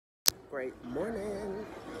Great morning.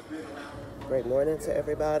 Great morning to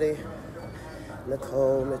everybody.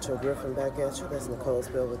 Nicole Mitchell Griffin back at you. That's Nicole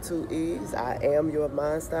spelled with 2 E's. I am your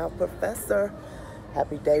Mind Style Professor.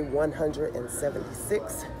 Happy day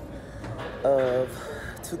 176 of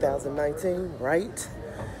 2019, right?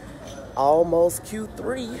 Almost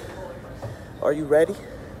Q3. Are you ready?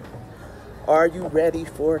 Are you ready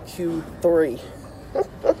for Q3?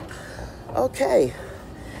 Okay.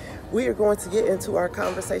 We are going to get into our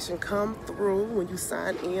conversation. Come through when you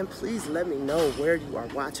sign in. Please let me know where you are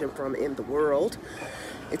watching from in the world.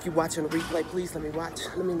 If you're watching the replay, please let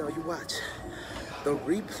me know you watch the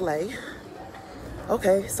replay.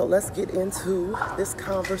 Okay, so let's get into this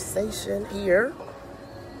conversation here.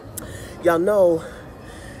 Y'all know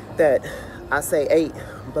that I say 8,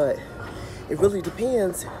 but it really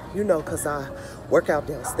depends, because I work out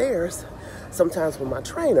downstairs sometimes with my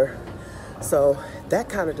trainer. So that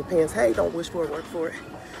kind of depends. Hey, don't wish for it, work for it.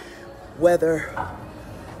 Whether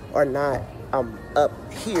or not I'm up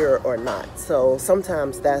here or not. So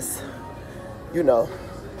sometimes that's,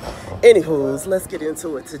 Anywho's, let's get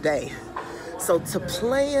into it today. So to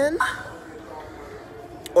plan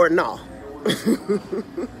or no?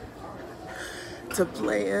 To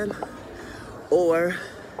plan or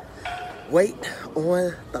wait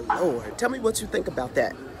on the Lord. Tell me what you think about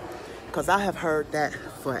that. Because I have heard that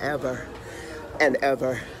forever and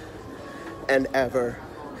ever and ever.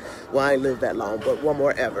 Well, I ain't lived that long, but one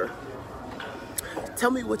more ever. Tell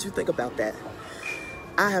me what you think about that.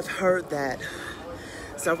 I have heard that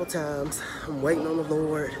several times. I'm waiting on the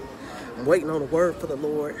Lord. I'm waiting on a word for the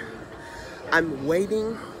Lord. I'm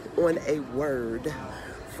waiting on a word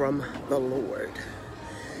from the Lord.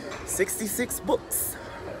 66 books.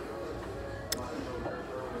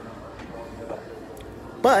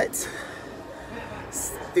 But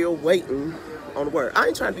still waiting on the word. I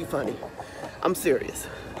ain't trying to be funny. I'm serious.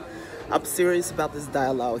 I'm serious about this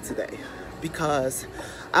dialogue today because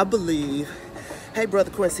I believe, hey,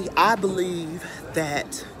 Brother Quincy, I believe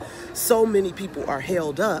that so many people are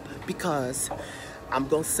held up because I'm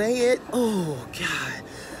going to say it. Oh, God.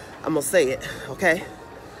 I'm going to say it, okay?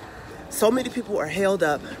 So many people are held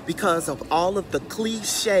up because of all of the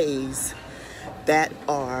cliches that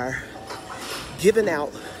are given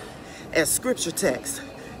out as scripture text.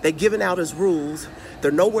 They're given out as rules. They're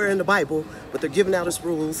nowhere in the Bible, but they're given out as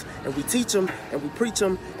rules, and we teach them, and we preach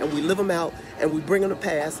them, and we live them out, and we bring them to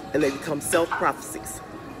pass, and they become self-prophecies.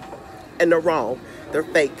 And they're wrong. They're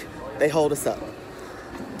fake. They hold us up.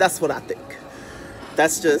 That's what I think.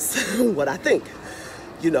 That's just what I think.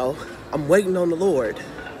 I'm waiting on the Lord.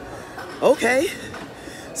 Okay.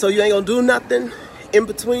 So you ain't gonna do nothing in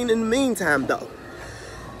between in the meantime, though.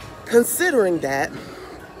 Considering that,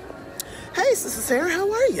 hey, Sister Sarah, how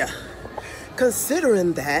are you?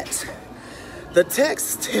 Considering that the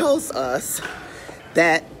text tells us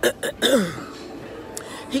that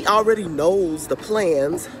he already knows the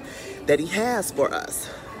plans that he has for us.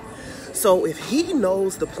 So if he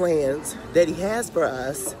knows the plans that he has for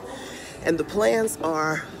us, and the plans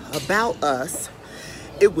are about us,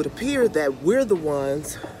 it would appear that we're the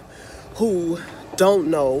ones who don't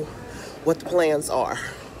know what the plans are.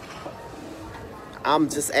 I'm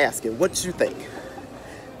just asking, what you think?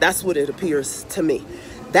 That's what it appears to me.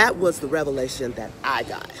 That was the revelation that I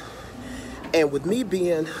got. And with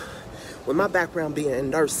my background being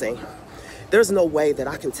in nursing, there's no way that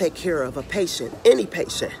I can take care of a patient, any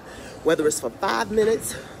patient, whether it's for 5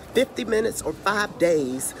 minutes, 50 minutes, or 5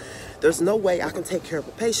 days. There's no way I can take care of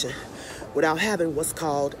a patient without having what's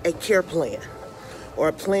called a care plan or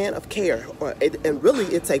a plan of care, and really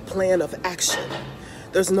it's a plan of action.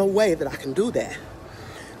 There's no way that I can do that.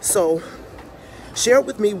 So share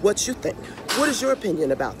with me what you think. What is your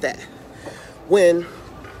opinion about that? When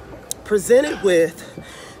presented with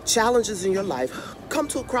challenges in your life, come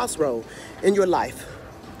to a crossroad in your life.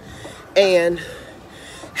 And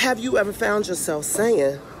have you ever found yourself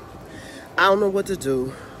saying, I don't know what to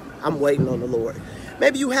do. I'm waiting on the Lord.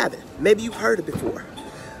 Maybe you haven't. Maybe you've heard it before.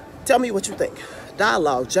 Tell me what you think.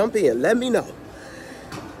 Dialogue, jump in, let me know.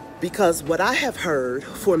 Because what I have heard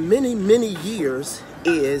for many, many years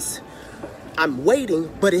is I'm waiting,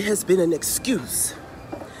 but it has been an excuse.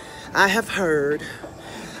 I have heard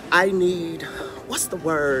I need, what's the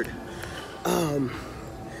word? Oh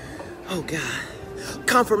God,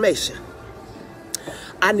 confirmation.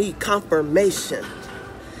 I need confirmation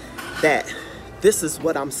that this is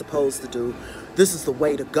what I'm supposed to do. This is the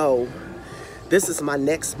way to go. This is my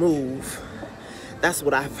next move. That's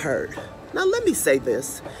what I've heard. Now let me say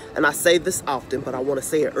this, and I say this often, but I want to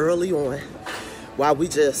say it early on while we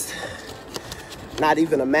just not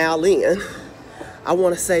even a mile in. I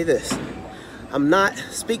want to say this. I'm not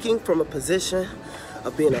speaking from a position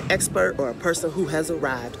of being an expert or a person who has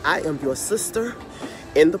arrived. I am your sister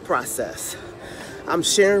in the process. I'm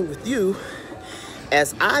sharing with you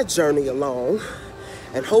as I journey along,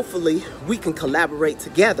 and hopefully we can collaborate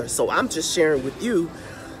together. So I'm just sharing with you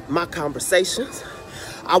my conversations.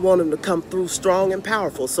 I want them to come through strong and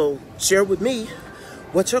powerful. So share with me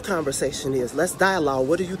what your conversation is. Let's dialogue.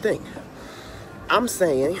 What do you think? I'm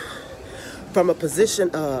saying from a position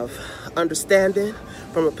of understanding,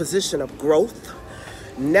 from a position of growth,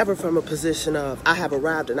 never from a position of I have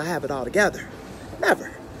arrived and I have it all together.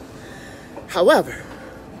 Never. However,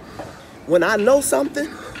 when I know something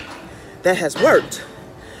that has worked,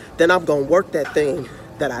 then I'm going to work that thing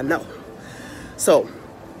that I know. So,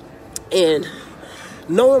 in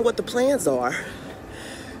knowing what the plans are,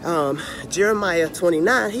 Jeremiah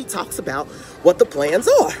 29, he talks about what the plans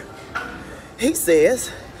are. He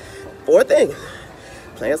says, 4 things.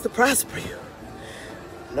 Plans to prosper you.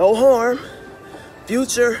 No harm,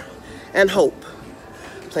 future, and hope.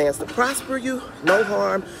 Plans to prosper you, no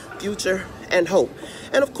harm, future, and hope.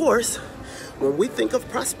 And of course, when we think of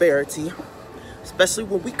prosperity, especially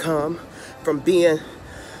when we come from being,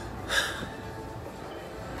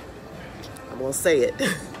 I'm going to say it,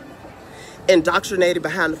 indoctrinated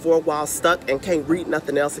behind the 4 walls, stuck and can't read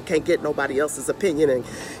nothing else and can't get nobody else's opinion and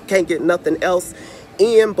can't get nothing else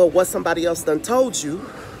in but what somebody else done told you.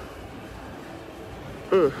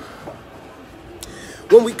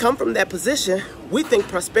 When we come from that position, we think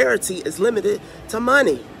prosperity is limited to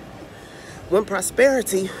money. When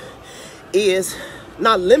prosperity is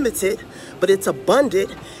not limited, but it's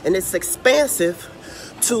abundant and it's expansive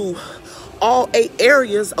to all 8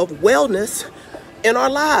 areas of wellness in our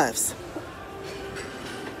lives.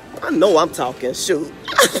 I know I'm talking, shoot.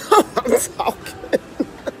 I know I'm talking.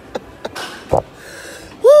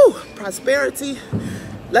 Woo, prosperity,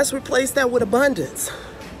 let's replace that with abundance.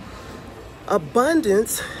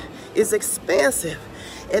 Abundance is expansive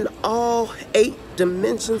in all 8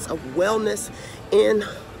 dimensions of wellness in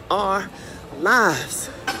our lives.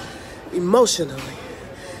 Emotionally,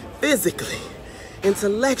 physically,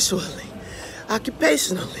 intellectually,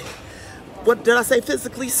 occupationally. What did I say?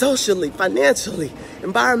 Physically, socially, financially,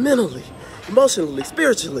 environmentally, emotionally,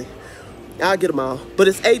 spiritually. I'll get them all, but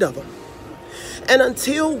it's 8 of them. And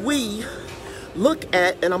until we look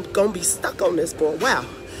at, and I'm going to be stuck on this for a while,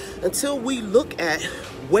 until we look at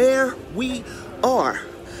where we are.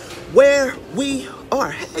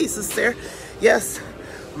 Hey, sister. Yes,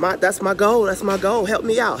 that's my goal. That's my goal. Help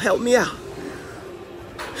me out. Help me out.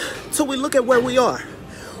 Till we look at where we are.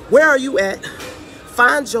 Where are you at?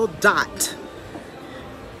 Find your dot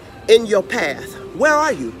in your path. Where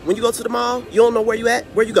are you? When you go to the mall, you don't know where you at.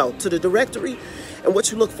 Where you go? To the directory. And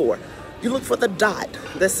what you look for? You look for the dot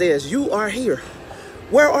that says you are here.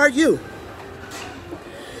 Where are you?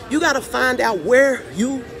 You got to find out where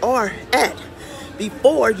you are at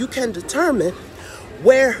before you can determine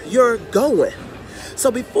where you're going.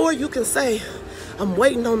 So before you can say, I'm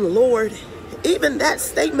waiting on the Lord, even that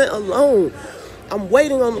statement alone, I'm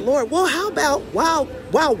waiting on the Lord. Well, how about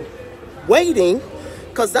while waiting,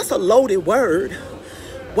 because that's a loaded word,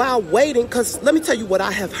 while waiting, because let me tell you what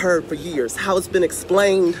I have heard for years, how it's been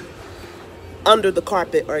explained under the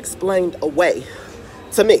carpet or explained away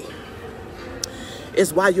to me.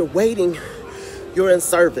 Is while you're waiting, you're in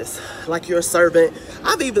service, like you're a servant.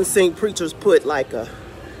 I've even seen preachers put like a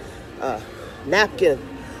napkin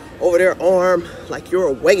over their arm, like you're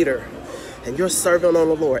a waiter and you're serving on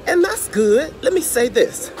the Lord. And that's good. Let me say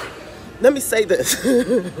this.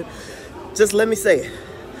 Just let me say it.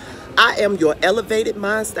 I am your elevated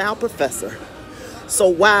mind style professor. So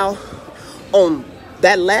while on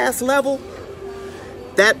that last level,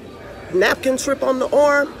 that napkin trip on the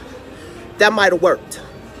arm, that might have worked.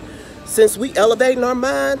 Since we elevating our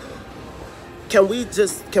mind, can we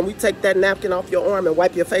take that napkin off your arm and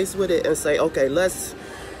wipe your face with it and say, okay, let's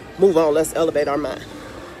move on, let's elevate our mind.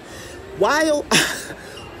 While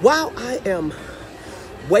I am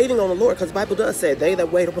waiting on the Lord, because the Bible does say, they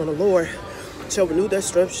that wait upon the Lord shall renew their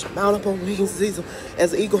strength, shall mount up on wings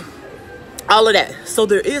as an eagle, all of that. So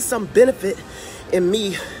there is some benefit in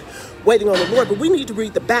me waiting on the Lord, but we need to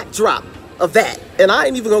read the backdrop of that. And I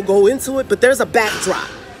ain't even gonna go into it, but there's a backdrop.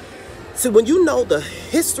 See, when you know the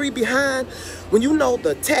history behind, when you know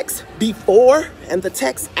the text before and the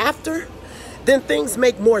text after, then things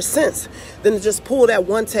make more sense than to just pull that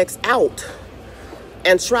one text out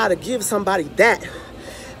and try to give somebody that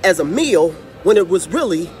as a meal when it was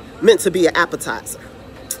really meant to be an appetizer.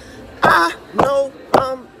 I know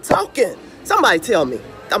I'm talking. Somebody tell me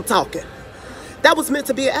I'm talking. That was meant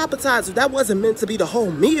to be an appetizer. That wasn't meant to be the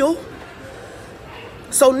whole meal.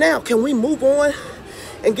 So now, can we move on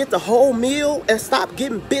and get the whole meal and stop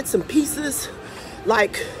getting bits and pieces?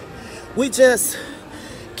 Like we just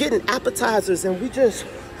getting appetizers and we just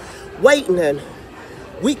waiting and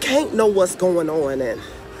we can't know what's going on. And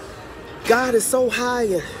God is so high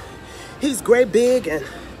and he's great big and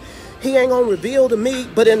he ain't gonna reveal to me.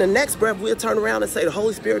 But in the next breath, we'll turn around and say the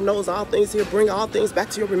Holy Spirit knows all things. He'll bring all things back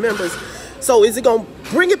to your remembrance. So is he gonna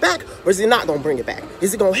bring it back or is he not gonna bring it back?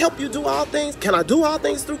 Is he gonna help you do all things? Can I do all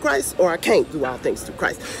things through Christ or I can't do all things through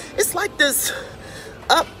Christ? It's like this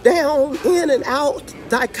up, down, in and out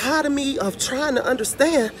dichotomy of trying to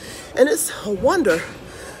understand. And it's a wonder,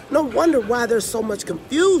 no wonder why there's so much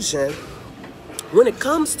confusion when it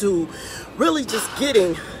comes to really just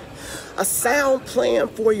getting a sound plan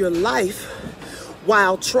for your life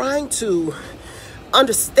while trying to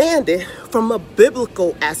understand it from a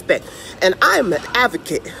biblical aspect. And I am an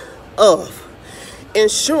advocate of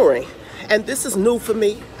ensuring, and this is new for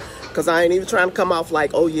me because I ain't even trying to come off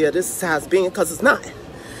like, oh yeah, this is how it's being, because it's not.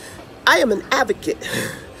 I am an advocate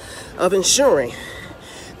of ensuring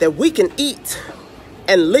that we can eat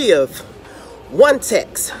and live one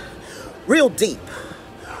text real deep,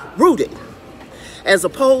 rooted, as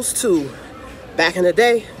opposed to back in the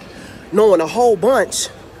day, knowing a whole bunch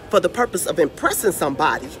for the purpose of impressing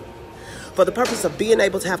somebody, for the purpose of being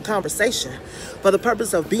able to have conversation, for the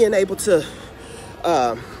purpose of being able to,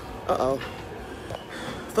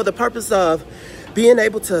 for the purpose of being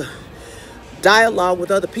able to dialogue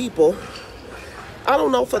with other people. I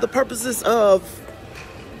don't know, for the purposes of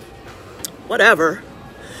whatever,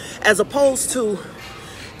 as opposed to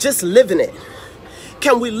just living it.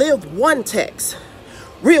 Can we live one text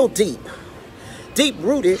real deep, deep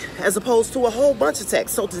rooted, as opposed to a whole bunch of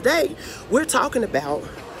text? So today we're talking about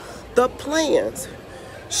the plans.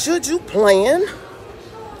 Should you plan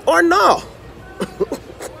or no?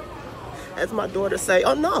 As my daughter say,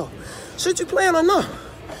 oh no. Should you plan or no?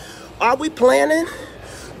 Are we planning?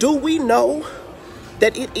 Do we know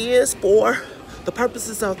that it is for the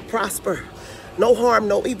purposes of prosper, no harm,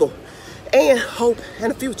 no evil, and hope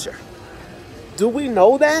and a future? Do we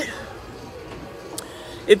know that?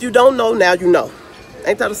 If you don't know, now you know.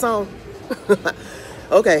 Ain't that a song?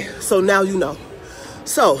 Okay, so now you know.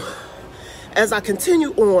 So, as I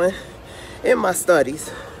continue on in my studies,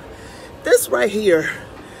 this right here,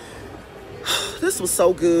 this was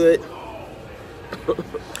so good.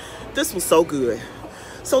 This was so good.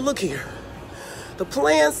 So look here. The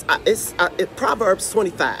plans, it's Proverbs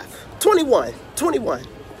 21.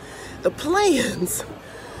 The plans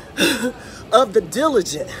of the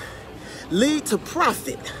diligent lead to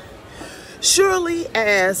profit, surely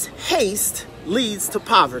as haste leads to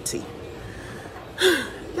poverty.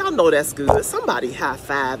 Y'all know that's good. Somebody high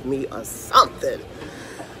five me or something.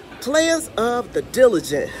 Plans of the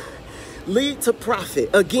diligent lead to profit.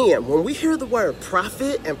 Again, when we hear the word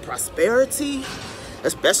profit and prosperity,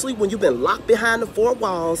 especially when you've been locked behind the four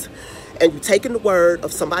walls and you're taking the word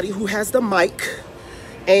of somebody who has the mic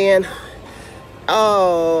and,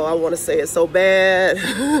 oh, I want to say it so bad.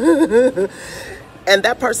 And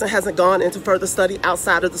that person hasn't gone into further study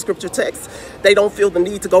outside of the scripture text. They don't feel the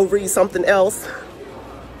need to go read something else.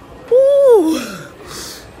 Ooh.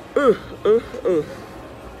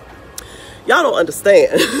 Y'all don't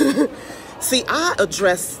understand. See, I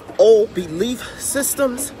address old belief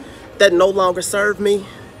systems that no longer serve me.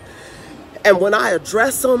 And when I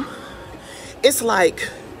address them, it's like,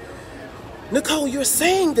 Nicole, you're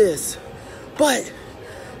saying this, but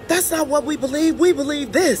that's not what we believe. We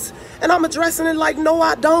believe this. And I'm addressing it like, no,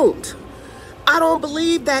 I don't. I don't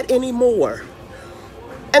believe that anymore.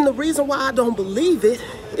 And the reason why I don't believe it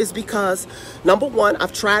is because, number one,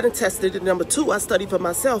 I've tried and tested it. Number two, I studied for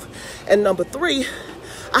myself. And number three,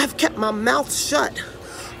 I've kept my mouth shut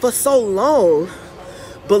for so long,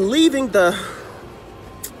 believing the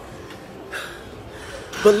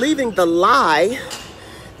lie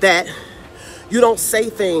that you don't say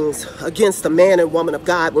things against a man and woman of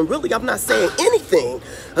God, when really I'm not saying anything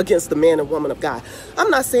against the man and woman of God. I'm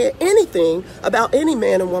not saying anything about any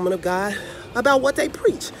man and woman of God about what they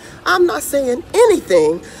preach. I'm not saying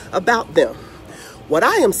anything about them. What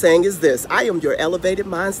I am saying is this: I am your elevated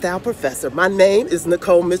mind style professor. My name is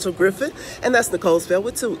Nicole Mitchell Griffin, and that's Nicole spelled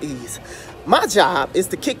with 2 E's. My job is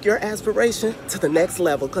to kick your aspiration to the next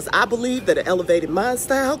level, because I believe that an elevated mind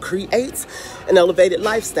style creates an elevated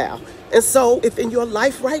lifestyle. And so if in your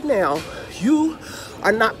life right now, you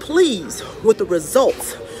are not pleased with the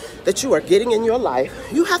results that you are getting in your life,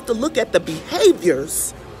 you have to look at the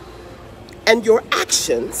behaviors and your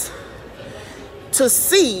actions to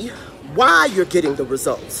see why you're getting the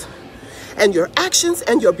results. And your actions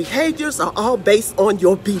and your behaviors are all based on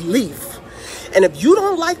your belief. And if you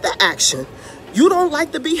don't like the action, you don't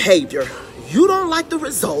like the behavior, you don't like the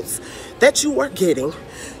results that you are getting,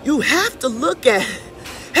 you have to look at,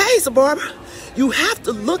 hey, Barbara, you have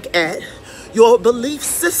to look at your belief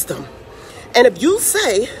system. And if you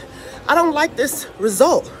say, I don't like this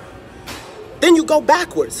result, then you go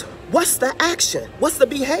backwards. What's the action? What's the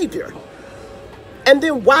behavior? And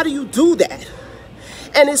then why do you do that?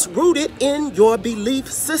 And it's rooted in your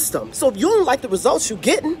belief system. So if you don't like the results you're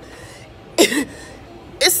getting,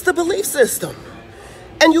 it's the belief system.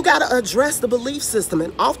 And you got to address the belief system.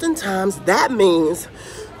 And oftentimes that means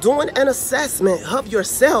doing an assessment of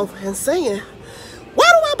yourself and saying, why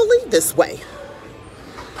do I believe this way?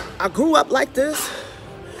 I grew up like this.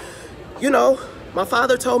 You know, my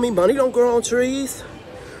father told me money don't grow on trees.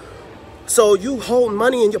 So you hold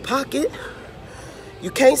money in your pocket.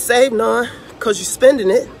 You can't save none because you're spending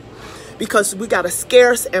it. Because we got a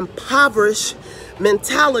scarce, impoverished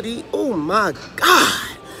mentality. Oh my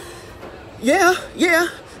God. Yeah.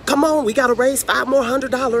 Come on, we got to raise $5 more.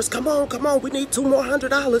 Come on, we need $2 more.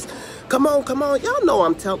 Come on.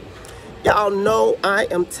 Y'all know I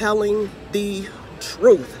am telling the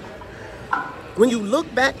truth. When you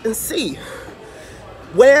look back and see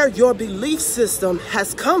where your belief system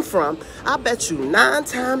has come from, I bet you 9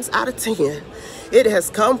 times out of 10, it has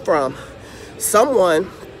come from someone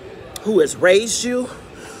who has raised you,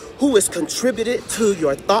 who has contributed to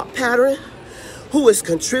your thought pattern, who has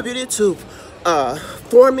contributed to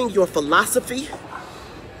forming your philosophy.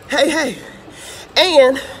 Hey.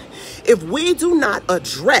 And if we do not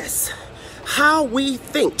address how we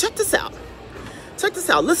think, check this out,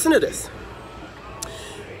 listen to this.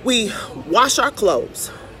 We wash our clothes,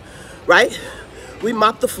 right? We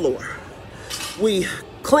mop the floor. We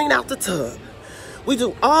clean out the tub. We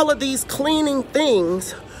do all of these cleaning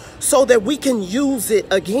things so that we can use it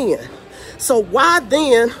again. So why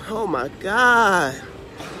then, oh my God,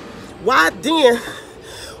 why do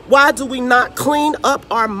we not clean up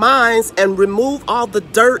our minds and remove all the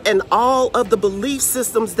dirt and all of the belief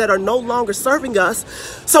systems that are no longer serving us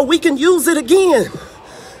so we can use it again?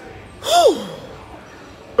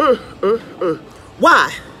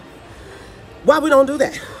 Why? Why we don't do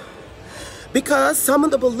that? Because some of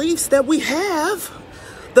the beliefs that we have,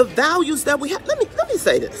 the values that we have, let me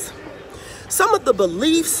say this. Some of the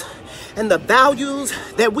beliefs and the values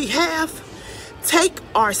that we have take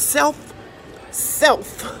our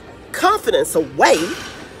self-confidence away,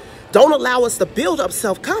 don't allow us to build up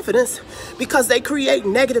self-confidence because they create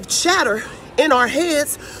negative chatter in our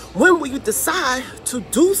heads when we decide to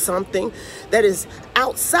do something that is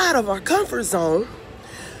outside of our comfort zone.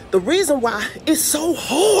 The reason why it's so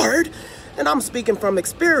hard, and I'm speaking from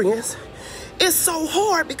experience, it's so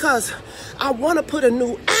hard because I want to put a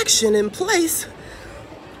new action in place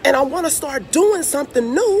and I want to start doing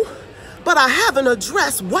something new, but I haven't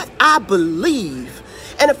addressed what I believe.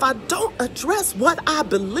 And if I don't address what I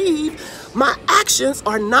believe, my actions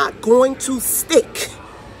are not going to stick.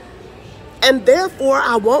 And therefore,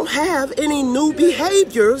 I won't have any new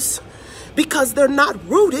behaviors because they're not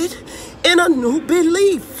rooted in a new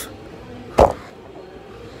belief.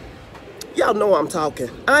 Y'all know I'm talking.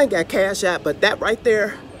 I ain't got Cash App, but that right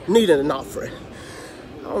there needed an offering.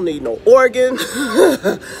 I don't need no organ.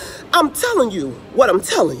 I'm telling you what I'm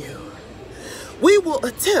telling you. We will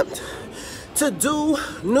attempt to do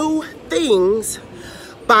new things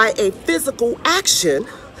by a physical action,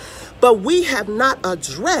 but we have not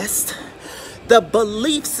addressed the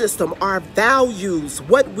belief system, our values,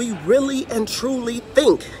 what we really and truly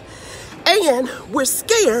think. And we're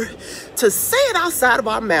scared to say it outside of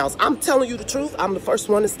our mouths. I'm telling you the truth. I'm the first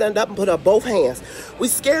one to stand up and put up both hands. We're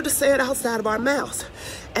scared to say it outside of our mouths.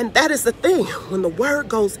 And that is the thing. When the word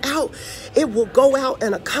goes out, it will go out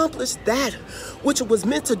and accomplish that which it was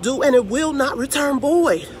meant to do, and it will not return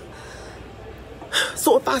void.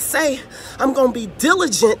 So if I say I'm going to be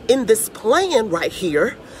diligent in this plan right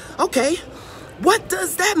here, okay, what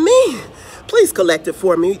does that mean? Please collect it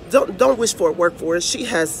for me. Don't wish for it, work for it. She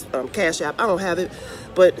has Cash App. I don't have it,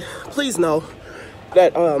 but please know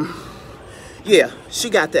that yeah, she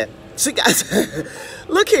got that. She got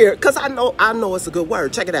look here, because I know it's a good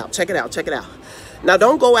word. Check it out. Now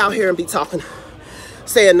don't go out here and be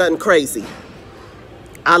saying nothing crazy.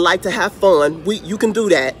 I like to have fun. You can do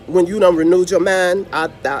that when you done renewed your mind.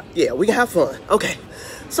 Yeah, we can have fun. Okay,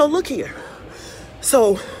 so look here.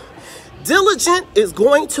 So diligent is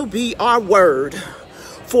going to be our word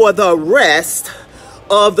for the rest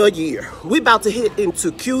of the year. We about to hit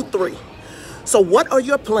into Q3. So what are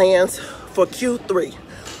your plans for Q3?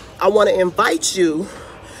 I want to invite you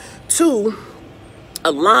to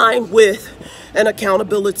align with an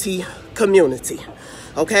accountability community.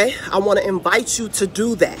 Okay? I want to invite you to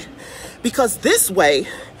do that, because this way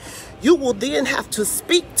you will then have to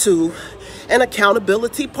speak to an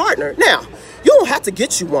accountability partner. Now, you don't have to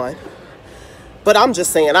get you one, but I'm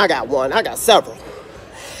just saying I got one. I got several.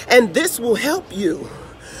 And this will help you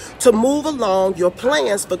to move along your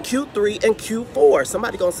plans for Q3 and Q4.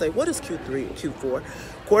 Somebody gonna say, what is Q3 and Q4?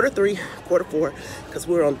 Quarter 3, quarter 4, because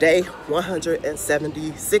we're on day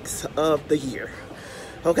 176 of the year.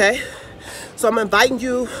 Okay? So I'm inviting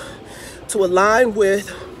you to align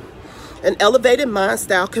with an elevated mind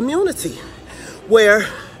style community where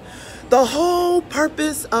the whole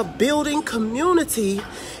purpose of building community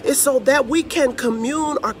is so that we can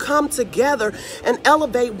commune or come together and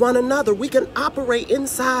elevate one another. We can operate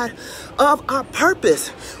inside of our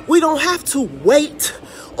purpose. We don't have to wait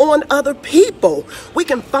on other people. We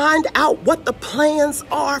can find out what the plans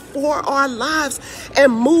are for our lives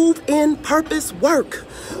and move in purpose work.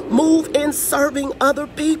 Move in serving other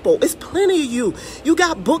people. It's plenty of you. You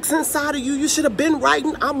got books inside of you. You should have been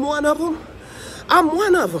writing. I'm one of them. I'm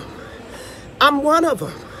one of them. I'm one of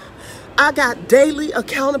them. I got daily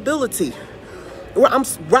accountability where I'm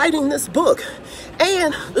writing this book.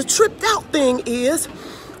 And the tripped out thing is,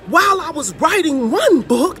 while I was writing one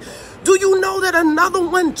book, do you know that another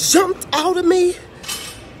one jumped out of me?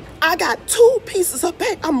 I got 2 pieces of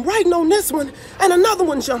paper. I'm writing on this one and another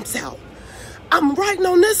one jumps out. I'm writing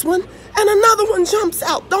on this one and another one jumps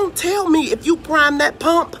out. Don't tell me if you prime that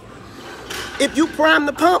pump. If you prime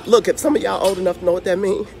the pump, look, if some of y'all old enough to know what that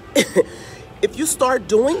means. If you start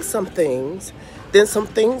doing some things, then some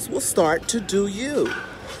things will start to do you.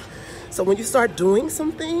 So when you start doing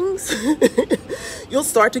some things, you'll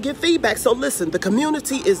start to get feedback. So listen, the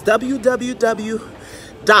community is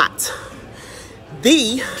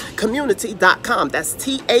www.thecommunity.com. That's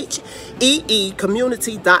THEE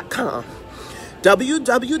community.com.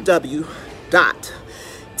 www.THEE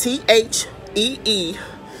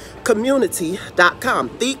community.com.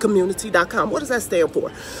 Thecommunity.com. What does that stand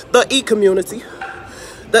for? The E community,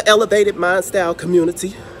 the elevated mind style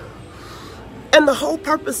community. And the whole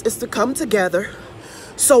purpose is to come together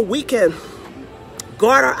so we can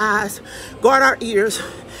guard our eyes, guard our ears,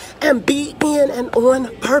 and be in and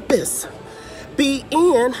on purpose. Be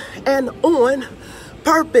in and on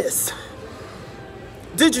purpose.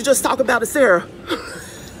 Did you just talk about it, Sarah?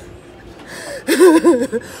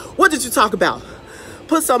 What did you talk about?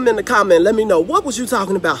 Put something in the comment. Let me know. What was you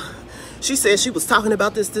talking about? She said she was talking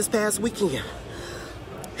about this past weekend.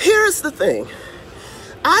 Here's the thing.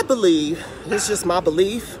 I believe, it's just my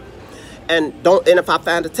belief, and if I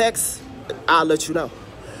find a text, I'll let you know.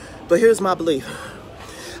 But here's my belief.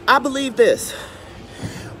 I believe this.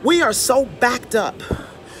 We are so backed up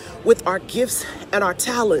with our gifts and our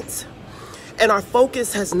talents, and our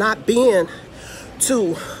focus has not been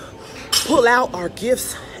to pull out our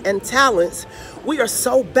gifts and talents. We are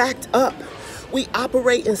so backed up. We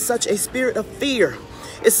operate in such a spirit of fear.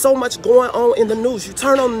 It's so much going on in the news. You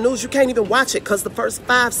turn on the news, you can't even watch it because the first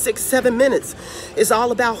 5, 6, 7 minutes is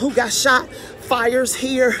all about who got shot, fires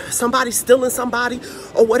here, somebody stealing somebody,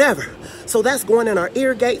 or whatever. So that's going in our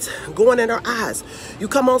ear gates, going in our eyes. You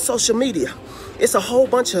come on social media, it's a whole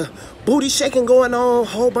bunch of booty shaking going on, a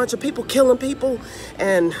whole bunch of people killing people,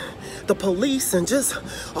 and the police, and just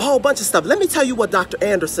a whole bunch of stuff. Let me tell you what Dr.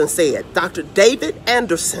 Anderson said. Dr. David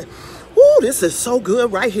Anderson. Woo, this is so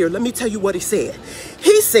good right here. Let me tell you what he said.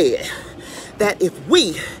 He said that if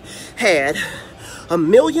we had $1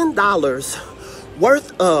 million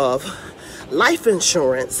worth of life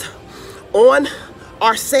insurance on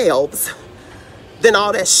ourselves, then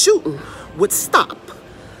all that shooting would stop,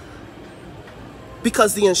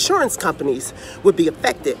 because the insurance companies would be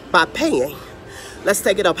affected by paying. Let's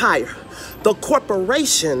take it up higher. The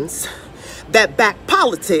corporations that back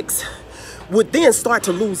politics would then start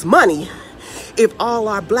to lose money if all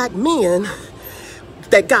our black men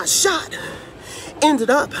that got shot ended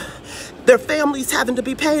up, their families having to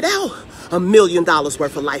be paid out $1 million worth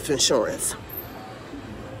of life insurance.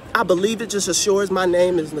 I believe it. Just assures. My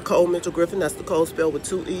name is Nicole Mitchell Griffin. That's Nicole spelled with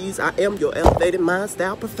 2 E's. I am your elevated mind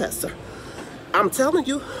style professor. I'm telling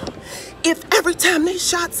you, if every time they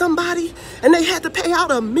shot somebody and they had to pay out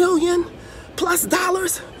 $1 million+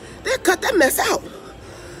 they'd cut that mess out.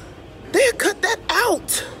 They'd cut that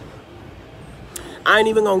out. I ain't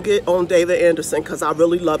even gonna get on David Anderson because I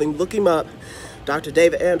really love him. Look him up. Dr.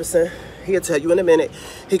 David Anderson. He'll tell you in a minute.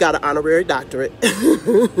 He got an honorary doctorate.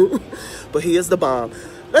 But he is the bomb.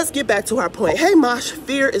 Let's get back to our point. Hey, Mosh,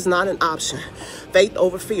 fear is not an option. Faith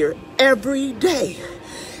over fear every day.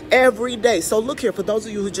 Every day. So look here, for those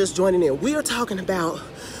of you who are just joining in, we are talking about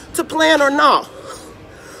to plan or not.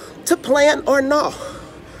 To plan or not.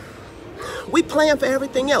 We plan for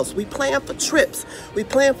everything else. We plan for trips. We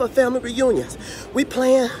plan for family reunions. We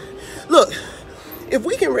plan, look, if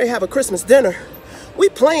we can really have a Christmas dinner, we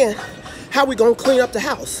plan how we gonna clean up the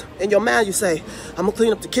house. In your mind, you say, I'm gonna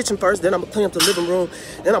clean up the kitchen first, then I'm gonna clean up the living room,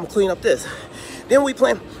 then I'm gonna clean up this. Then we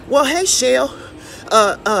plan, well, hey, Shell,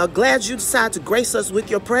 glad you decided to grace us with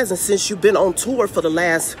your presence since you've been on tour for the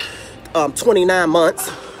last 29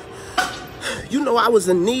 months. You know I was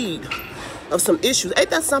in need of some issues. Ain't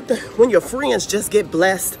that something when your friends just get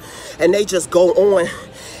blessed and they just go on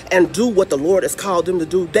and do what the Lord has called them to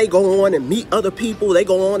do? They go on and meet other people. They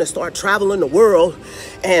go on and start traveling the world.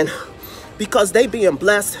 And because they being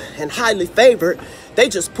blessed and highly favored, they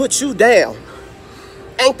just put you down.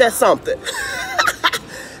 Ain't that something?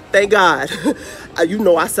 Thank God. You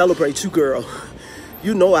know I celebrate you, girl.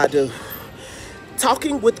 You know I do.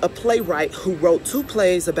 Talking with a playwright who wrote 2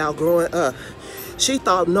 plays about growing up, she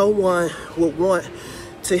thought no one would want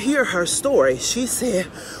to hear her story. She said,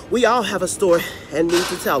 we all have a story and need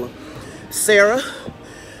to tell them. Sarah,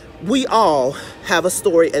 we all have a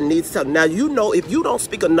story and need to tell them. Now, you know, if you don't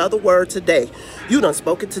speak another word today, you done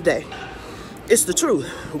spoke it today. It's the truth.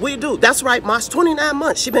 We do. That's right, March. 29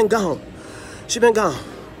 months. She been gone. She been gone.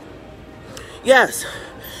 Yes.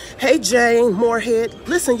 Hey, Jane Moorhead.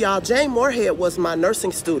 Listen, y'all, Jane Moorhead was my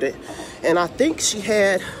nursing student, and I think she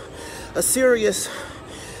had a serious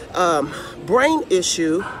brain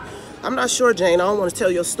issue. I'm not sure, Jane. I don't want to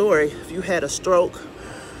tell your story. If you had a stroke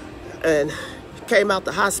and came out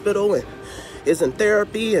the hospital and is in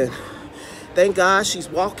therapy, and thank God she's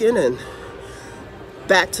walking and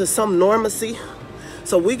back to some normalcy.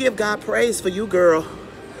 So we give God praise for you, girl.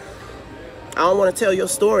 I don't want to tell your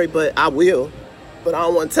story, but I will. But I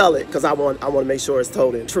don't want to tell it because I want to make sure it's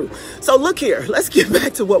told and true. So look here, let's get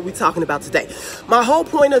back to what we're talking about today. My whole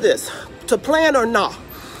point of this, to plan or not.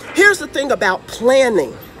 Here's the thing about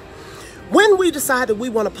planning. When we decide that we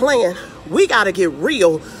want to plan, we got to get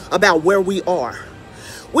real about where we are.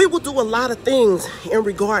 We will do a lot of things in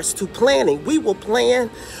regards to planning. We will plan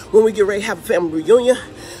when we get ready to have a family reunion,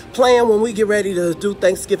 plan when we get ready to do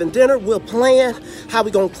Thanksgiving dinner. We'll plan how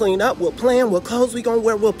we going to clean up. We'll plan what clothes we going to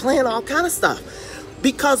wear. We'll plan all kind of stuff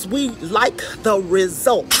because we like the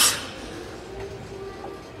results.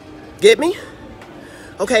 Get me?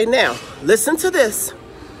 Okay, now, listen to this.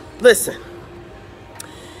 Listen.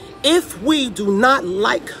 If we do not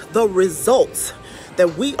like the results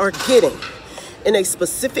that we are getting in a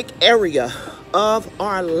specific area of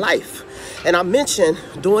our life, and I mentioned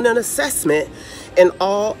doing an assessment in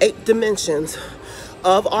all 8 dimensions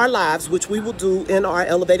of our lives, which we will do in our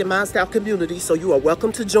Elevated Mindstyle community, so you are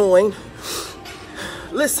welcome to join.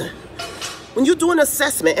 Listen, when you do an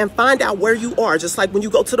assessment and find out where you are, just like when you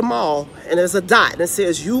go to the mall and there's a dot and it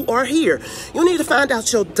says you are here, you need to find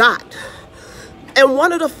out your dot. And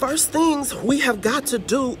one of the first things we have got to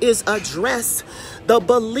do is address the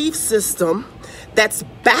belief system that's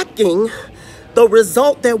backing the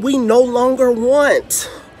result that we no longer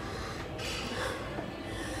want.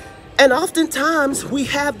 And oftentimes we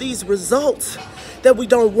have these results that we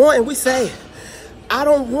don't want, and we say, I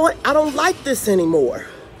don't like this anymore.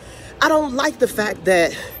 I don't like the fact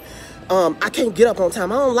that I can't get up on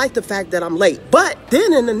time. I don't like the fact that I'm late. But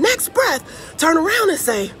then in the next breath, turn around and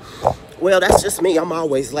say, well, that's just me. I'm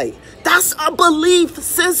always late. That's a belief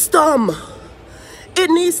system. It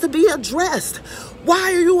needs to be addressed.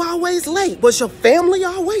 Why are you always late? Was your family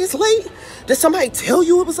always late? Did somebody tell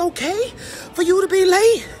you it was okay for you to be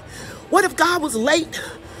late? What if God was late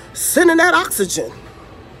sending that oxygen?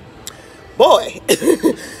 Boy,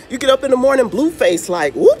 you get up in the morning blue face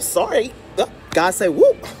like, whoops, sorry. God say,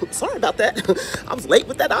 whoop, sorry about that. I was late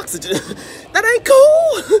with that oxygen. That ain't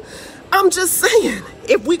cool. I'm just saying,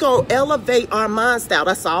 if we gonna elevate our mind style,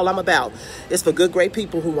 that's all I'm about. It's for good, great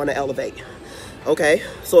people who want to elevate. Okay?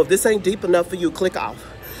 So if this ain't deep enough for you, click off.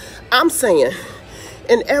 I'm saying,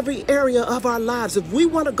 in every area of our lives, if we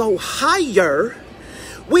want to go higher,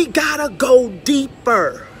 we gotta go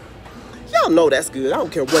deeper. Y'all know that's good. I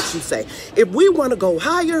don't care what you say. If we want to go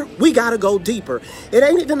higher, we gotta go deeper. It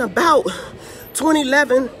ain't even about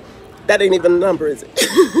 2011. That ain't even a number, is it?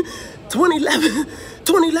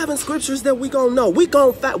 2011 scriptures that we gonna know. We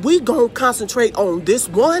gonna concentrate on this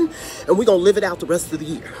one, and we gonna live it out the rest of the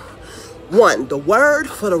year. One, the word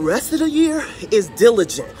for the rest of the year is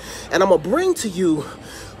diligent. And I'm gonna bring to you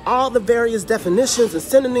all the various definitions and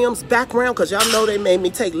synonyms, background, because y'all know they made me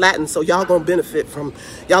take Latin, so y'all gonna benefit from,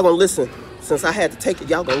 y'all gonna listen. Since I had to take it,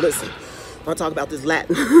 y'all gonna listen when I talk about this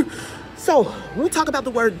Latin. So, when we talk about the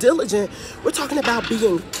word diligent, we're talking about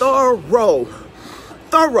being thorough.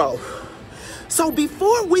 Thorough. So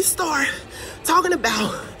before we start talking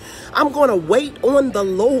about, I'm gonna wait on the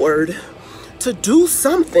Lord, to do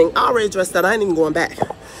something. I already addressed that. I ain't even going back.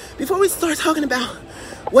 Before we start talking about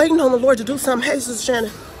waiting on the Lord to do something, hey, Sister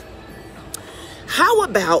Shannon, how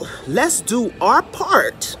about let's do our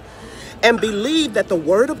part and believe that the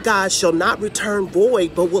word of God shall not return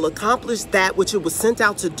void, but will accomplish that which it was sent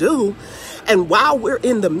out to do. And while we're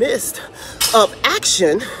in the midst of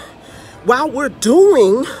action, while we're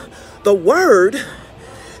doing the word,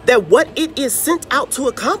 that what it is sent out to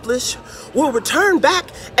accomplish will return back,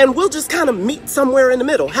 and we'll just kind of meet somewhere in the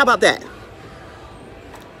middle. How about that?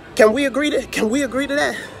 Can we agree to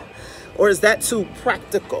that? Or is that too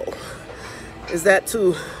practical? Is that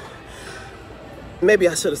too... Maybe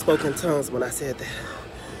I should have spoken in tongues when I said that.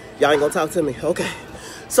 Y'all ain't gonna talk to me? Okay.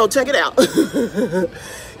 So check it out.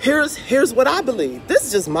 Here's what I believe. This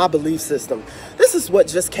is just my belief system. This is what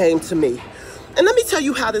just came to me. And let me tell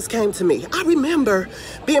you how this came to me. I remember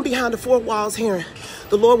being behind the four walls hearing,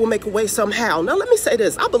 the Lord will make a way somehow. Now let me say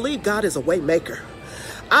this. I believe God is a way maker.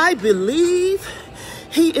 I believe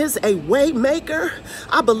He is a way maker.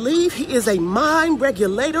 I believe He is a mind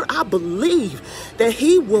regulator. I believe that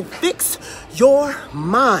He will fix your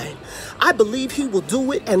mind. I believe He will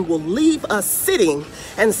do it and will leave us sitting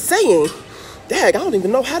and saying, Dad, I don't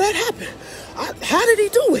even know how that happened. How did He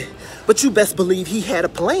do it? But you best believe He had a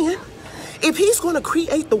plan. If He's going to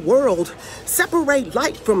create the world, separate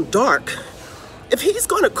light from dark, if He's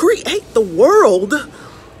going to create the world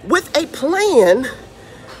with a plan,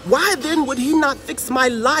 why then would He not fix my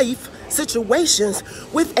life situations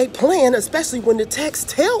with a plan, especially when the text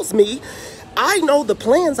tells me, I know the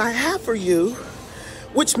plans I have for you,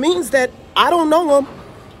 which means that I don't know them.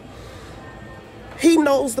 He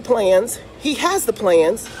knows the plans. He has the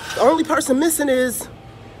plans. The only person missing is,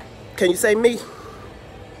 can you say me?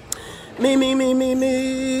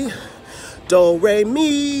 Me. Do, re,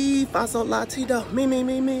 mi, fa, sol, la, ti, do. Me.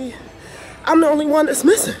 I'm the only one that's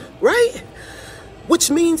missing, right?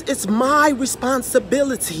 Which means it's my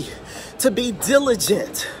responsibility to be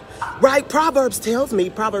diligent, right? Proverbs tells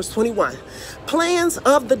me, Proverbs 21, plans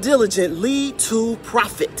of the diligent lead to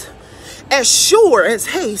profit. As sure as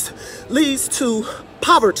haste leads to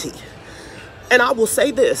poverty. And I will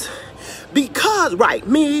say this, because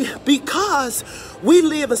we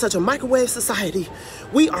live in such a microwave society,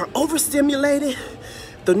 we are overstimulated.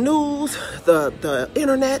 The news, the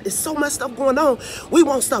internet, is so much stuff going on. We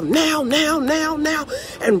want stuff now,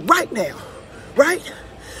 and right now, right?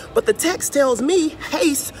 But the text tells me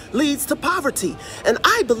haste leads to poverty. And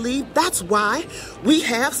I believe that's why we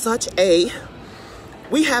have such a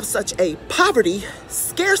poverty,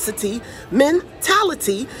 scarcity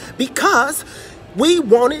mentality, because we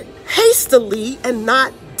want it hastily and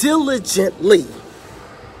not diligently.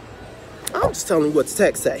 I'm just telling you what the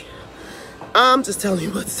text say.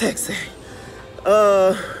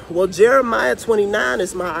 Well, Jeremiah 29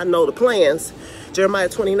 is I know the plans. Jeremiah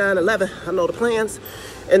 29:11, I know the plans.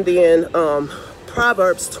 And then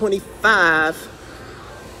Proverbs 25,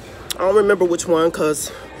 I don't remember which one,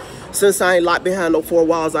 because since I ain't locked behind no four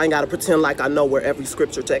walls, I ain't got to pretend like I know where every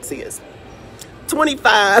scripture text is.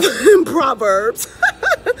 25 in Proverbs.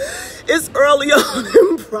 It's early on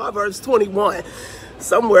in Proverbs 21.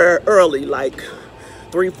 Somewhere early, like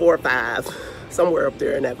 3, 4, 5, somewhere up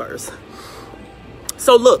there in that verse.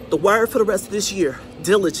 So look, the word for the rest of this year,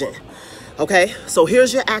 diligent. Okay, so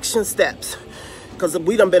here's your action steps, because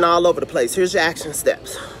we done been all over the place. Here's your action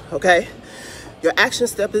steps, okay? Your action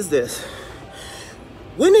step is this.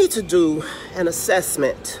 We need to do an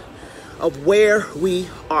assessment of where we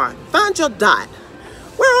are. Find your dot.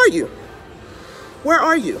 Where are you? Where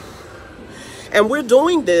are you? And we're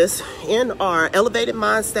doing this in our Elevated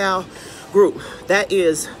Mind Style group. That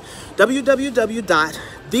is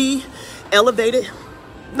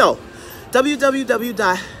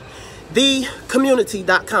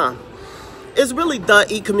www.thecommunity.com. It's really the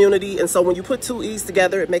e-community, and so when you put two e's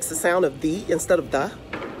together, it makes the sound of the instead of the.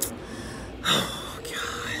 Oh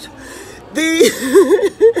God.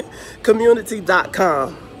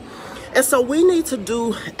 Thecommunity.com. And so we need to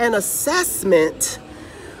do an assessment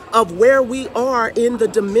of where we are in the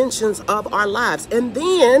dimensions of our lives. And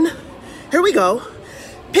then, here we go,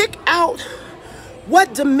 pick out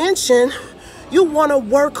what dimension you want to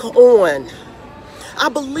work on. I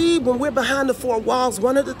believe when we're behind the four walls,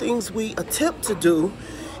 one of the things we attempt to do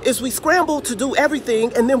is we scramble to do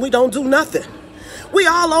everything and then we don't do nothing. We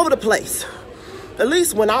all over the place. At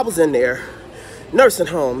least when I was in there, nursing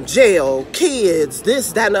home, jail, kids,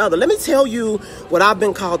 this, that, and the other. Let me tell you what I've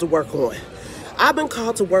been called to work on. I've been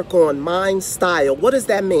called to work on mind style. What does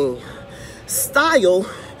that mean? Style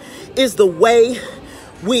is the way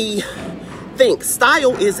we think.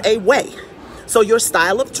 Style is a way. So your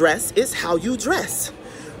style of dress is how you dress,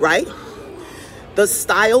 right? The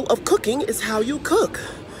style of cooking is how you cook,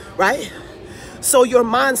 right? So your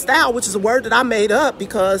mind style, which is a word that I made up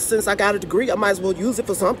because since I got a degree, I might as well use it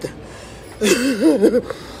for something,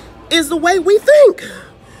 is the way we think,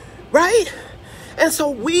 right? And so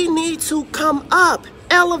we need to come up,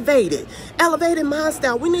 elevated mind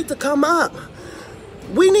style. We need to come up.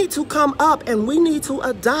 We need to come up and we need to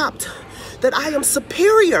adopt that I am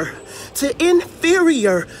superior to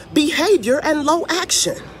inferior behavior and low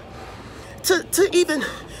action. To even,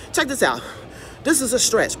 check this out. This is a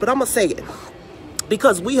stretch, but I'm going to say it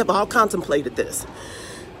because we have all contemplated this.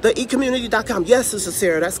 The ecommunity.com. Yes, Sister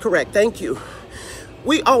Sarah, that's correct. Thank you.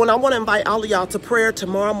 And I want to invite all of y'all to prayer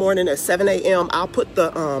tomorrow morning at 7 a.m. I'll put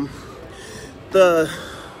the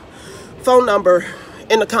phone number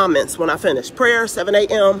in the comments when I finish. Prayer, 7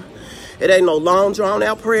 a.m. It ain't no long,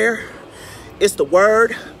 drawn-out prayer. It's the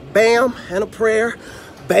word, bam, and a prayer,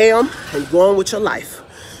 bam, and go on with your life.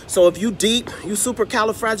 So if you deep, you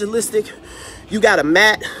supercalifragilistic, you got a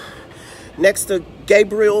mat next to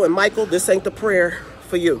Gabriel and Michael, this ain't the prayer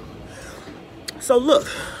for you. So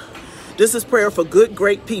look, this is prayer for good,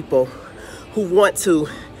 great people who want to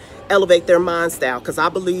elevate their mind style, because I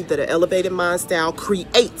believe that an elevated mind style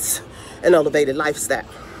creates an elevated lifestyle.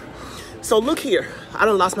 So look here, I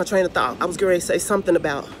done lost my train of thought. I was getting ready to say something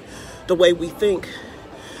about the way we think.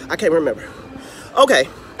 I can't remember. Okay.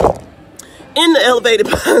 In the elevated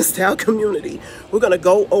mind style community, we're going to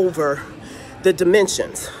go over the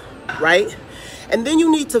dimensions, right? And then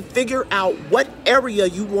you need to figure out what area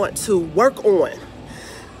you want to work on.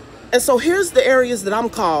 And so here's the areas that I'm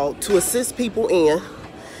called to assist people in.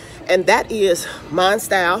 And that is mind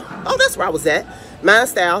style. Oh, that's where I was at. Mind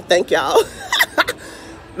style. Thank y'all.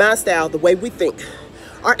 Mind style, the way we think.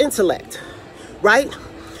 Our intellect, right?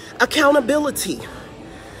 Accountability.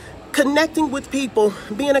 Connecting with people,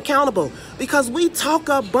 being accountable, because we talk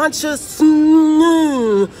a bunch of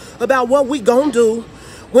about what we gonna do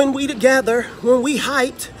when we together, when we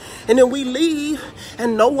hyped, and then we leave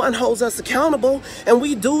and no one holds us accountable, and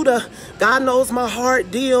we do the God knows my heart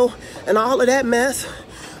deal and all of that mess,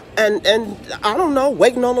 and I don't know,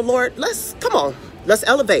 waiting on the Lord. Come on, let's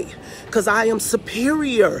elevate, because I am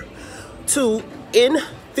superior to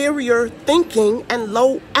inferior thinking and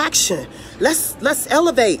low action. Let's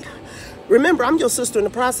elevate. Remember, I'm your sister in the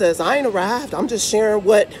process. I ain't arrived. I'm just sharing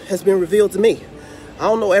what has been revealed to me. I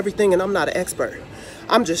don't know everything and I'm not an expert.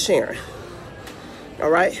 I'm just sharing. All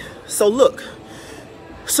right? So look.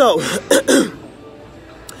 So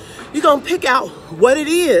you're going to pick out what it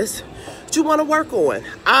is that you want to work on.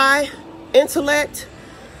 Intellect,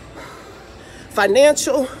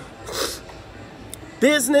 financial,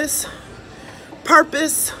 business,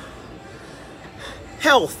 purpose,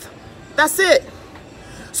 health. That's it.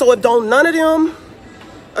 So if none of them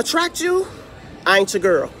attract you, I ain't your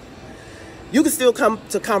girl. You can still come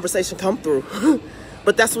to conversation, come through.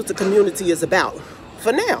 But that's what the community is about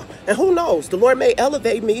for now. And who knows, the Lord may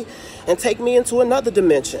elevate me and take me into another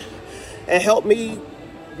dimension and help me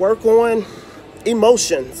work on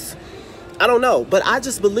emotions. I don't know, but I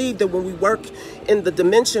just believe that when we work in the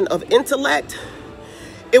dimension of intellect,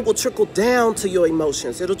 it will trickle down to your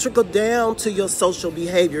emotions. It'll trickle down to your social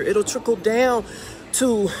behavior. It'll trickle down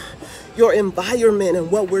to your environment and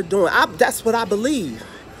what we're doing. That's what I believe.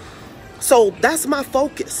 So that's my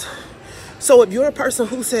focus. So if you're a person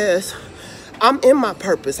who says, I'm in my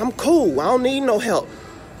purpose, I'm cool, I don't need no help.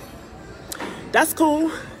 That's cool.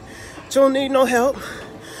 You don't need no help.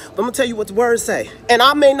 But I'm going to tell you what the words say. And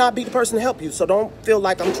I may not be the person to help you, so don't feel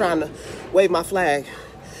like I'm trying to wave my flag.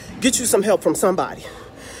 Get you some help from somebody.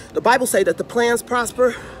 The Bible says that the plans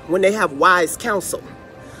prosper when they have wise counsel.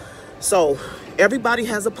 So everybody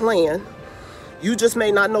has a plan. You just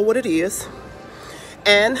may not know what it is.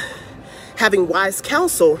 And having wise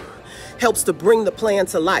counsel helps to bring the plan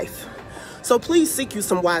to life. So please seek you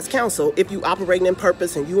some wise counsel if you operating in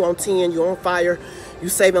purpose and you on 10, you on fire, you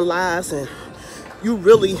saving lives, and you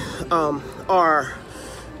really are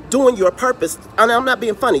doing your purpose. And I'm not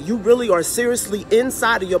being funny. You really are seriously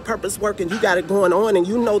inside of your purpose work and you got it going on and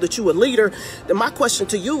you know that you a leader. Then my question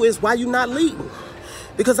to you is, why you not leading?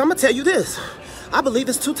 Because I'm going to tell you this. I believe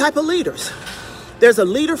there's two types of leaders. There's a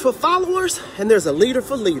leader for followers and there's a leader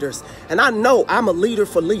for leaders. And I know I'm a leader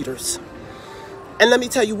for leaders. And let me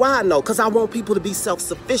tell you why I know. Because I want people to be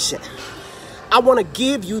self-sufficient. I want to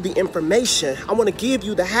give you the information. I want to give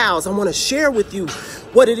you the hows. I want to share with you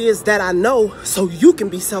what it is that I know so you can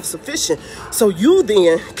be self-sufficient. So you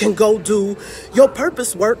then can go do your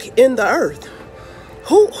purpose work in the earth.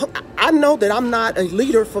 I know that I'm not a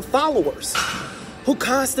leader for followers who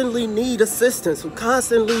constantly need assistance, who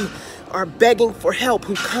constantly are begging for help,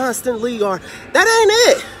 who constantly are, that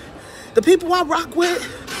ain't it. The people I rock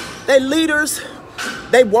with, they leaders.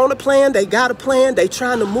 They want a plan. They got a plan. They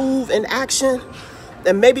trying to move in action.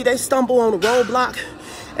 And maybe they stumble on a roadblock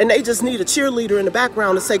and they just need a cheerleader in the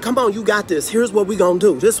background to say, come on, you got this. Here's what we gonna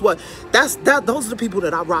do. Those are the people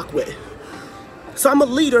that I rock with. So I'm a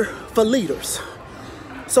leader for leaders.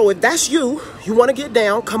 So if that's you, you want to get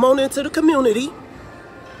down, come on into the community.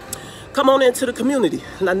 Come on into the community.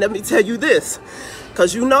 Now let me tell you this,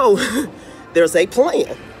 because you know there's a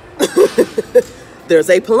plan. There's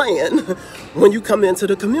a plan when you come into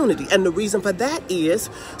the community. And the reason for that is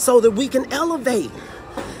so that we can elevate.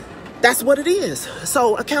 That's what it is.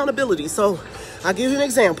 So accountability. So I'll give you an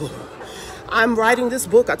example. I'm writing this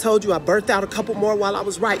book. I told you I birthed out a couple more while I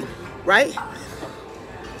was writing, right?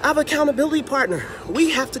 I have an accountability partner. We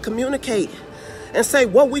have to communicate and say,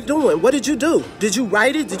 what we doing? What did you do? Did you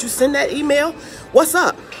write it? Did you send that email? What's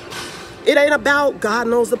up? It ain't about God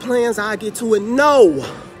knows the plans, I get to it. No.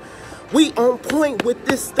 We on point with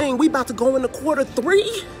this thing. We about to go into quarter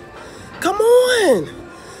 3. Come on.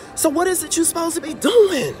 So what is it you're supposed to be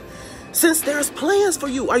doing? Since there's plans for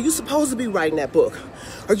you, are you supposed to be writing that book?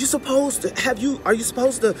 Are you supposed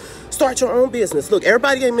to start your own business? Look,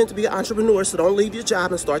 everybody ain't meant to be an entrepreneur, so don't leave your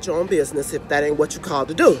job and start your own business if that ain't what you're called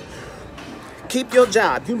to do. Keep your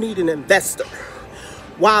job. You need an investor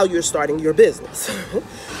while you're starting your business.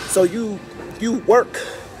 So you work,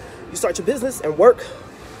 you start your business and work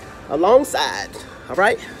alongside, all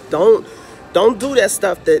right? Don't do that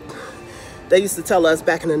stuff that they used to tell us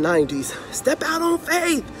back in the 90s. Step out on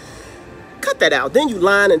faith. Cut that out. Then you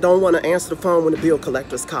lying and don't want to answer the phone when the bill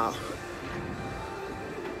collectors call.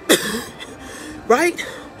 Right?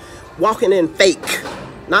 Walking in fake.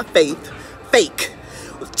 Not faith. Fake.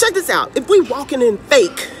 Check this out. If we walking in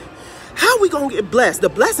fake, how we going to get blessed? The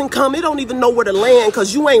blessing come, it don't even know where to land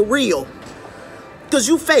because you ain't real. Because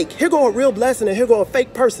you fake. Here go a real blessing and here go a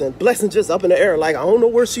fake person. Blessing just up in the air like, I don't know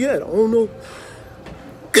where she at. I don't know.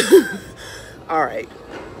 All right.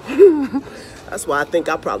 That's why I think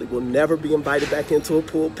I probably will never be invited back into a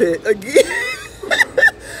pulpit again.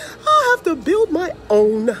 I'll have to build my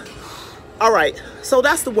own. All right, so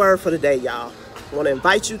that's the word for the day, y'all. I want to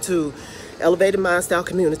invite you to Elevated Mindstyle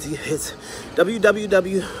Community. It's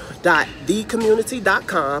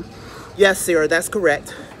www.thecommunity.com. Yes, Sarah, that's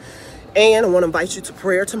correct. And I want to invite you to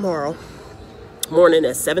prayer tomorrow morning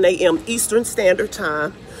at 7 a.m. Eastern Standard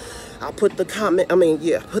Time. I'll put the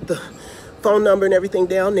put the phone number and everything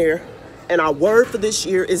down there. And our word for this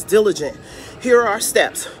year is diligent. Here are our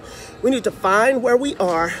steps. We need to find where we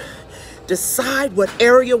are, decide what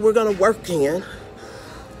area we're going to work in,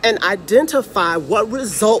 and identify what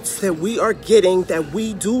results that we are getting that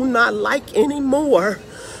we do not like anymore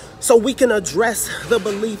so we can address the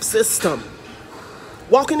belief system.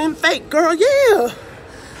 Walking in fake, girl, yeah.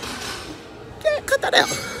 Yeah, cut that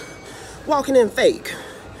out. Walking in fake.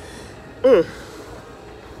 I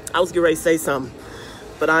was getting ready to say something.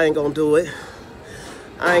 But I ain't gonna do it.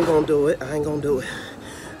 I ain't gonna do it.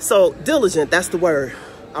 So diligent, that's the word.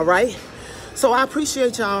 All right. So I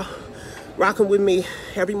appreciate y'all rocking with me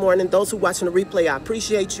every morning. Those who watching the replay, I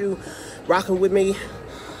appreciate you rocking with me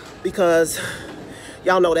because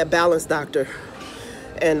y'all know that balance doctor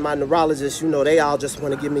and my neurologist, you know, they all just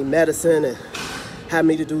want to give me medicine and have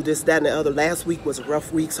me to do this, that, and the other. Last week was a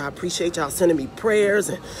rough week, so I appreciate y'all sending me prayers.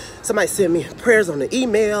 And somebody sent me prayers on the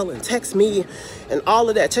email and text me and all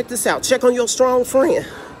of that. Check this out. Check on your strong friend.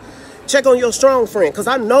 Check on your strong friend, because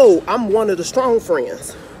I know I'm one of the strong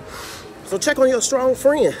friends. So check on your strong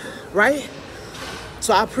friend, right?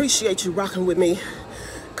 So I appreciate you rocking with me,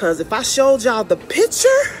 because if I showed y'all the picture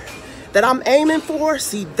that I'm aiming for,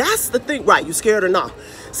 see, that's the thing. Right, you scared or not?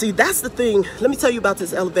 See, that's the thing. Let me tell you about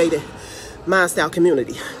this Elevated Mindstyle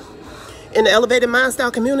community. In the Elevated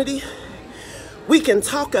Mindstyle community, we can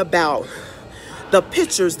talk about the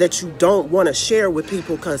pictures that you don't want to share with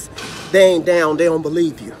people because they ain't down, they don't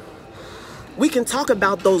believe you. We can talk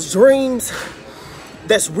about those dreams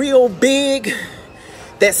that's real big,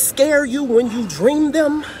 that scare you when you dream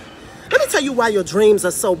them. Let me tell you why your dreams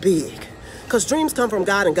are so big. Because dreams come from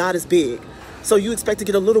God and God is big. So you expect to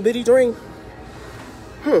get a little bitty dream?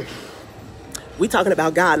 We talking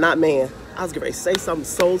about God, not man. I was going to say something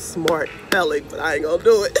so smart, Ellie, but I ain't going to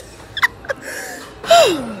do it.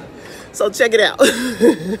 So check it out.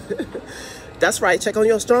 That's right. Check on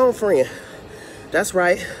your strong friend. That's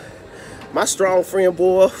right. My strong friend,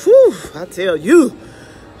 boy. Whew, I tell you.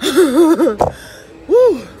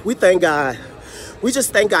 Whew, we thank God. We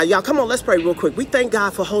just thank God. Y'all, come on, let's pray real quick. We thank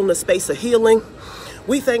God for holding a space of healing.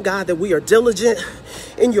 We thank God that we are diligent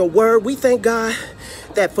in your word. We thank God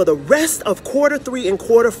that for the rest of quarter 3 and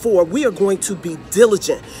quarter 4, we are going to be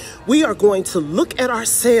diligent. We are going to look at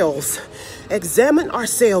ourselves, examine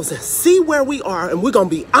ourselves, and see where we are, and we're going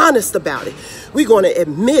to be honest about it. We're going to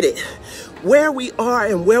admit it, where we are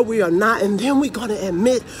and where we are not, and then we're going to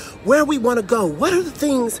admit where we want to go. What are the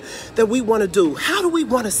things that we want to do? How do we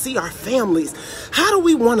want to see our families? How do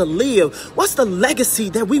we want to live? What's the legacy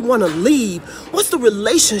that we want to leave? What's the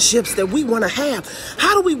relationships that we want to have?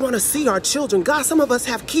 How do we want to see our children? God, some of us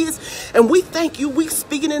have kids, and we thank you. We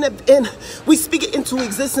speak it into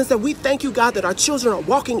existence, and we thank you, God, that our children are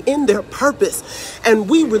walking in their purpose, and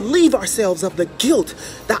we relieve ourselves of the guilt,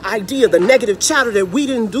 the idea, the negative chatter that we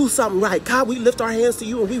didn't do something right. God, we lift our hands to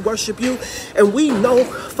you and we worship you, and we know,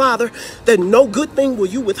 Father, that no good thing will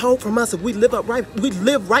you withhold from us if we live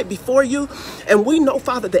right before you. And we know,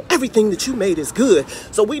 Father, that everything that you made is good.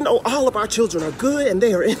 So we know all of our children are good and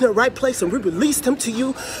they are in the right place, and we release them to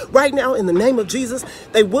you right now in the name of Jesus.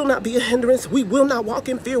 They will not be a hindrance. We will not walk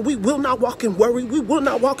in fear. We will not walk in worry. We will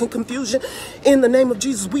not walk in confusion. In the name of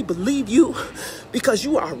Jesus, we believe you because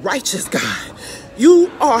you are righteous, God.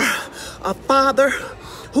 You are a Father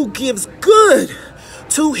who gives good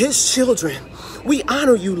to his children. We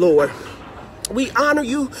honor you, Lord. We honor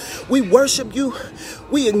you. We worship you.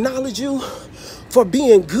 We acknowledge you for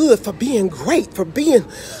being good, for being great, for being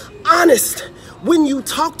honest when you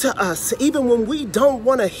talk to us, even when we don't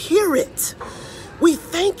want to hear it. We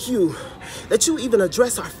thank you that you even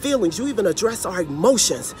address our feelings, you even address our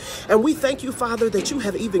emotions. And we thank you, Father, that you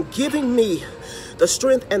have even given me the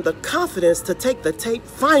strength and the confidence to take the tape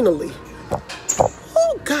finally.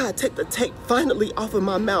 Oh God, take the tape finally off of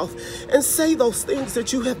my mouth and say those things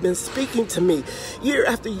that you have been speaking to me year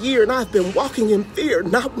after year. And I've been walking in fear,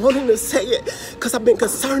 not wanting to say it because I've been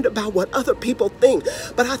concerned about what other people think.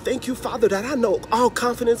 But I thank you, Father, that I know all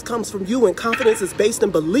confidence comes from you, and confidence is based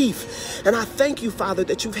in belief. And I thank you, Father,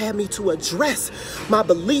 that you've had me to address my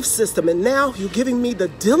belief system. And now you're giving me the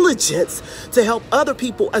diligence to help other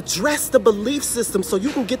people address the belief system so you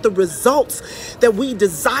can get the results that we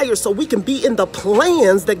desire, so we can be in the plans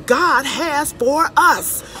that God has for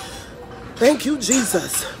us. Thank you,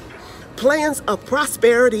 Jesus. Plans of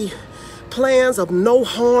prosperity, plans of no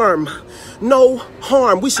harm. No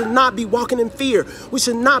harm. We should not be walking in fear. We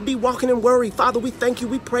should not be walking in worry. Father, we thank you.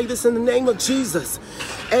 We pray this in the name of Jesus.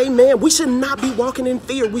 Amen. We should not be walking in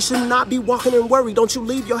fear. We should not be walking in worry. Don't you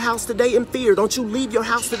leave your house today in fear. Don't you leave your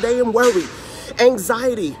house today in worry.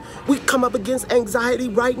 Anxiety. We come up against anxiety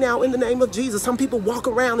right now in the name of Jesus. Some people walk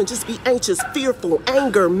around and just be anxious, fearful,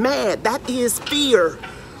 anger, mad. That is fear.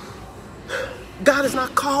 God has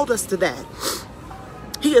not called us to that.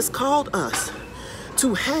 He has called us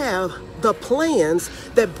to have the plans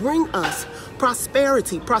that bring us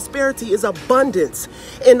prosperity. Prosperity is abundance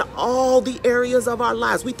in all the areas of our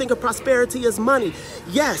lives. We think of prosperity as money.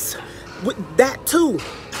 Yes, with that too.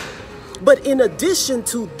 But in addition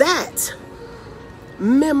to that,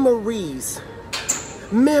 memories.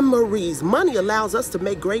 Money allows us to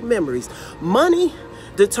make great memories. Money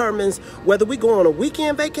determines whether we go on a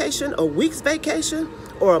weekend vacation, a week's vacation,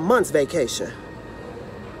 or a month's vacation.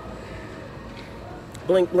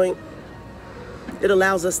 Blink, blink. It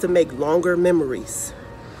allows us to make longer memories.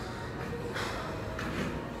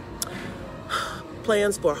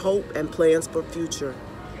 Plans for hope and plans for future.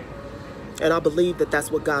 And I believe that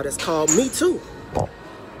that's what God has called me to.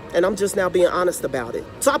 And I'm just now being honest about it.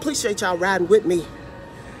 So I appreciate y'all riding with me.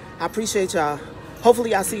 I appreciate y'all.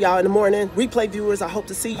 Hopefully I'll see y'all in the morning. Replay viewers, I hope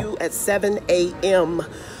to see you at 7 a.m.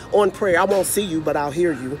 on prayer. I won't see you, but I'll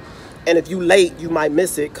hear you. And if you late, you might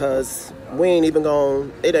miss it because it ain't even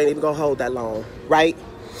gonna hold that long, right?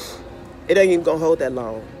 It ain't even gonna hold that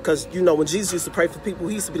long. Because, you know, when Jesus used to pray for people,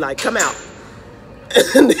 he used to be like, come out.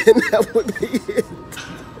 And then that would be it.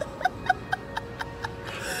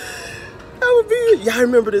 That would be it. Y'all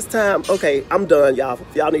remember this time? Okay, I'm done, y'all.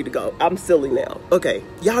 Y'all need to go. I'm silly now. Okay,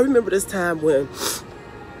 y'all remember this time when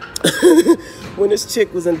when this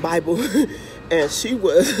chick was in Bible and she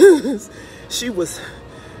was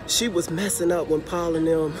messing up when Paul and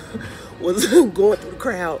them was going through the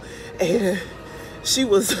crowd, and she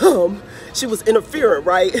was interfering,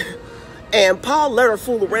 right? And Paul let her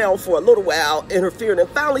fool around for a little while, interfering, and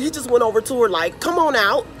finally he just went over to her like, come on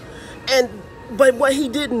out. But what he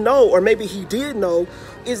didn't know, or maybe he did know,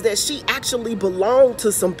 is that she actually belonged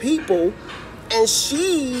to some people, and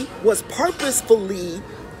she was purposefully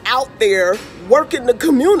out there working the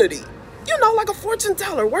community. You know, like a fortune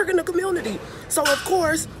teller, working the community. So, of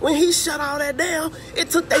course, when he shut all that down, it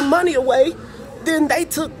took their money away. Then they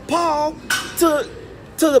took Paul to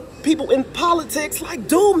the people in politics, like,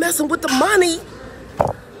 dude, messing with the money.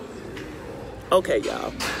 Okay,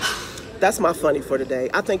 y'all. that's my funny for today.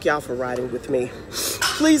 I thank y'all for riding with me.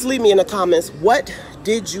 Please leave me in the comments, what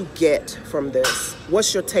did you get from this?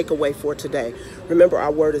 What's your takeaway for today? Remember,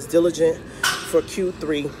 our word is diligent for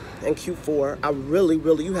Q3 and Q4. I really,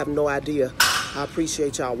 you have no idea. I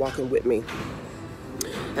appreciate y'all walking with me.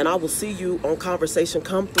 And I will see you on Conversation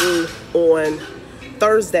Come Through on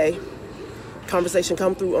Thursday. Conversation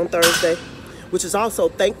Come Through on Thursday, which is also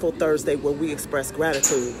Thankful Thursday, where we express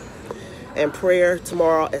gratitude. And prayer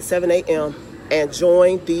tomorrow at 7 a.m. And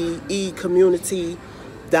join the ecommunity.com.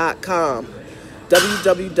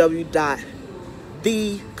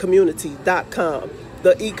 www.thecommunity.com.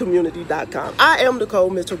 theecommunity.com. I am Nicole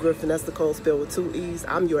Mitchell Griffin. That's Nicole spelled with 2 E's.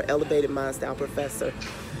 I'm your elevated mind style professor.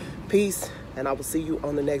 Peace, and I will see you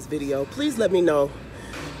on the next video. Please let me know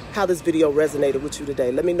how this video resonated with you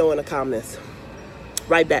today. Let me know in the comments.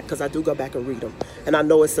 Write back, because I do go back and read them. And I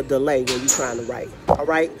know it's a delay when you're trying to write. All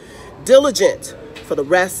right? Diligent for the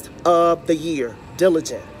rest of the year.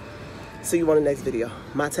 Diligent. See you on the next video.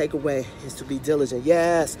 My takeaway is to be diligent.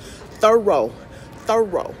 Yes. Thorough.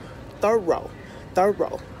 Thorough. Thorough.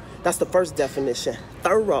 Thorough. That's the first definition.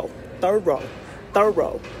 Thorough. Thorough.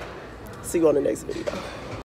 Thorough. See you on the next video.